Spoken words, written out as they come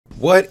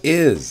What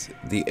is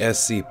the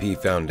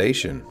SCP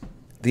Foundation?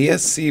 The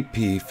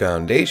SCP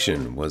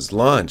Foundation was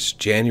launched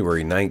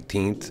January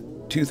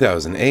 19th,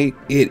 2008.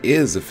 It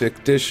is a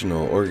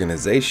fictional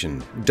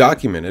organization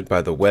documented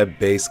by the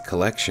web-based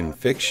collection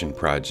fiction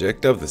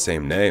project of the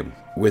same name.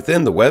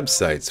 Within the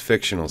website's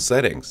fictional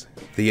settings,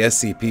 the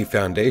SCP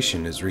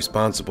Foundation is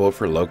responsible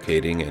for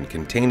locating and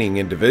containing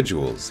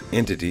individuals,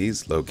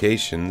 entities,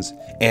 locations,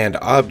 and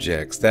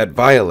objects that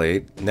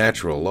violate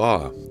natural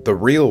law. The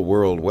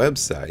real-world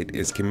website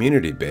is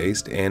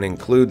community-based and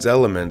includes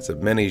elements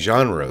of many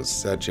genres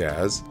such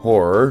as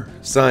horror,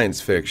 science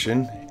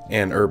fiction,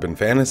 and urban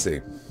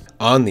fantasy.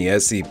 On the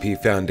SCP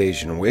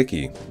Foundation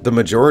Wiki, the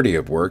majority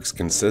of works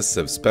consists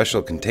of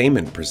Special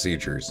Containment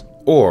Procedures,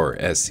 or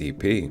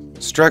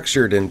SCP,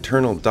 structured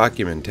internal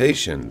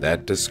documentation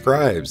that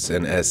describes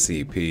an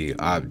SCP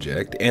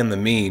object and the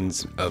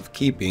means of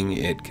keeping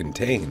it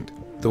contained.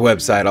 The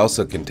website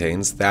also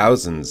contains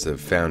thousands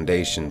of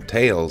Foundation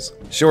tales,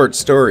 short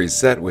stories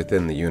set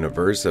within the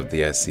universe of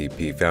the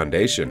SCP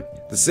Foundation.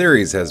 The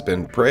series has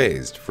been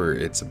praised for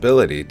its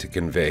ability to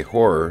convey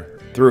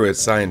horror through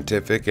its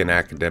scientific and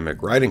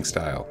academic writing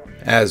style,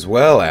 as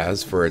well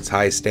as for its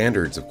high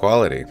standards of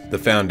quality. The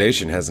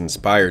Foundation has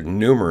inspired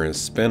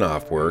numerous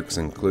spin-off works,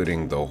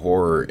 including the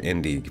horror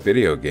indie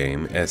video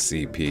game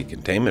SCP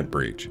Containment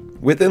Breach.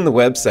 Within the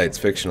website's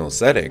fictional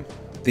setting,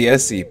 the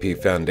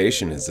SCP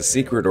Foundation is a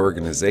secret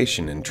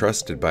organization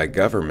entrusted by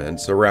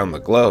governments around the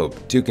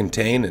globe to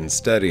contain and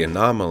study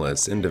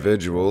anomalous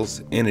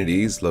individuals,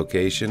 entities,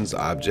 locations,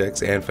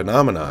 objects, and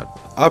phenomena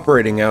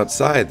operating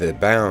outside the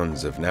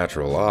bounds of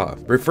natural law,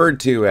 referred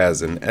to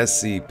as an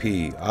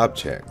SCP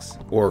objects,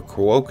 or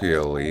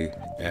colloquially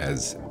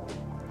as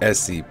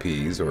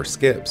SCPs or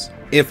SCIPs.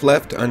 If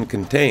left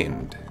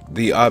uncontained,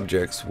 the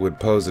objects would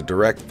pose a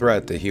direct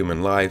threat to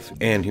human life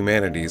and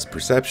humanity's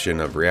perception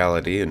of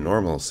reality and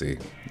normalcy.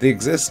 The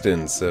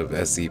existence of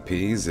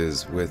SCPs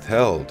is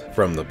withheld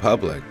from the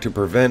public to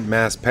prevent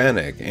mass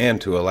panic and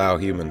to allow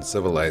human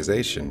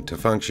civilization to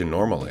function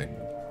normally.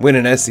 When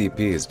an SCP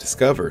is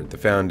discovered, the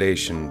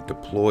Foundation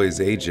deploys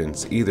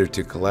agents either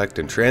to collect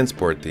and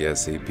transport the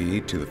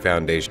SCP to the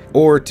Foundation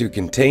or to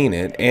contain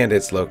it and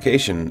its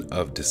location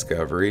of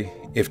discovery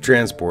if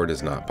transport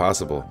is not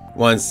possible.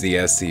 Once the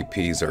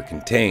SCPs are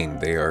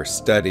contained, they are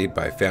studied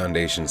by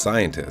Foundation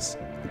scientists.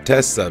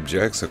 Test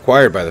subjects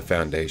acquired by the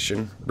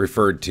Foundation,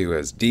 referred to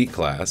as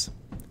D-Class,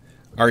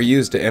 are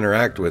used to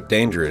interact with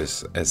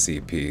dangerous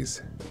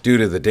SCPs. Due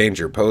to the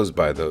danger posed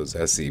by those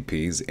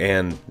SCPs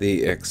and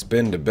the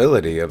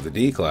expendability of the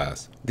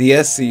D-Class, the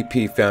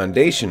SCP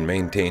Foundation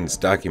maintains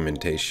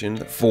documentation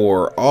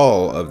for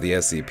all of the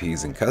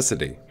SCPs in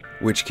custody,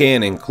 which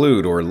can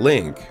include or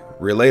link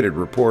related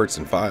reports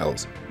and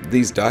files.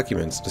 These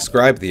documents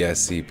describe the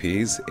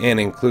SCPs and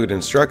include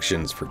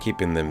instructions for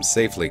keeping them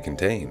safely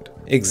contained.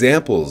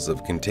 Examples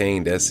of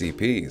contained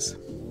SCPs: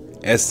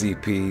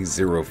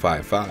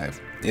 SCP-055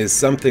 is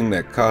something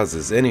that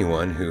causes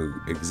anyone who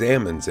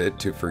examines it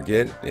to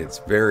forget its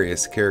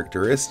various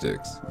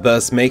characteristics,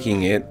 thus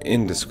making it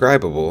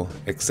indescribable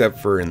except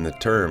for in the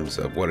terms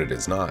of what it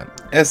is not.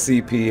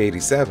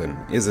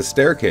 SCP-87 is a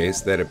staircase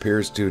that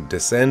appears to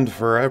descend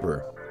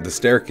forever. The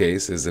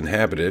staircase is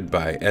inhabited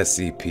by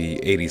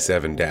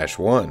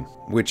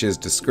SCP-87-1, which is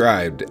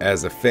described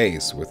as a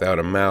face without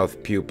a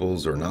mouth,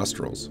 pupils, or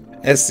nostrils.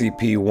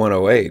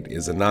 SCP-108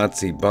 is a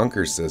Nazi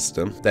bunker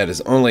system that is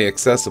only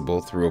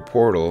accessible through a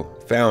portal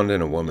found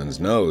in a woman's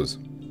nose.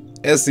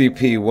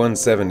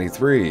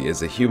 SCP-173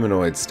 is a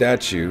humanoid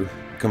statue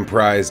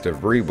comprised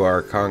of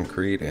rebar,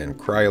 concrete, and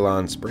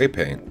Krylon spray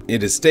paint.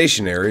 It is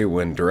stationary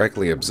when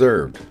directly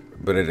observed,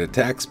 but it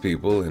attacks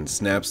people and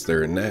snaps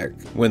their neck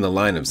when the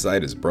line of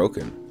sight is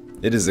broken.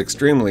 It is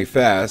extremely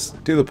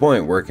fast, to the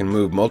point where it can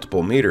move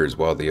multiple meters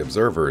while the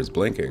observer is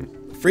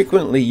blinking.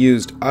 Frequently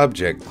used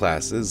object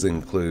classes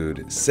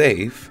include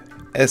safe,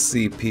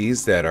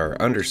 SCPs that are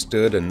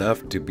understood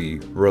enough to be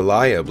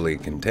reliably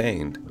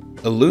contained;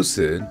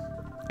 elusive,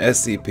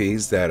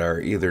 SCPs that are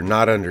either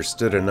not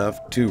understood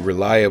enough to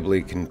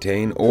reliably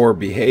contain or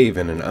behave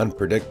in an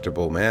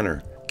unpredictable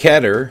manner;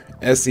 Keter,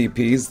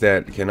 SCPs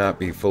that cannot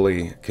be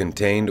fully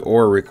contained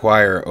or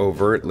require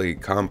overtly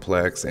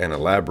complex and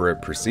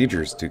elaborate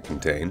procedures to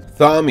contain;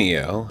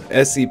 Thaumiel,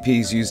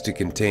 SCPs used to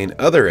contain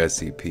other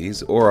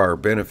SCPs or are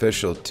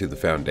beneficial to the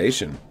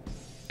Foundation;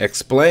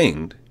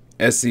 Explained,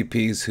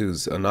 SCPs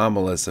whose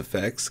anomalous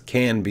effects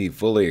can be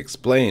fully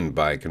explained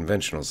by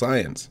conventional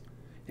science;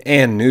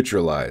 and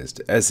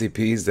Neutralized,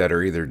 SCPs that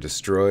are either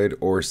destroyed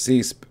or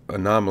cease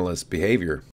anomalous behavior.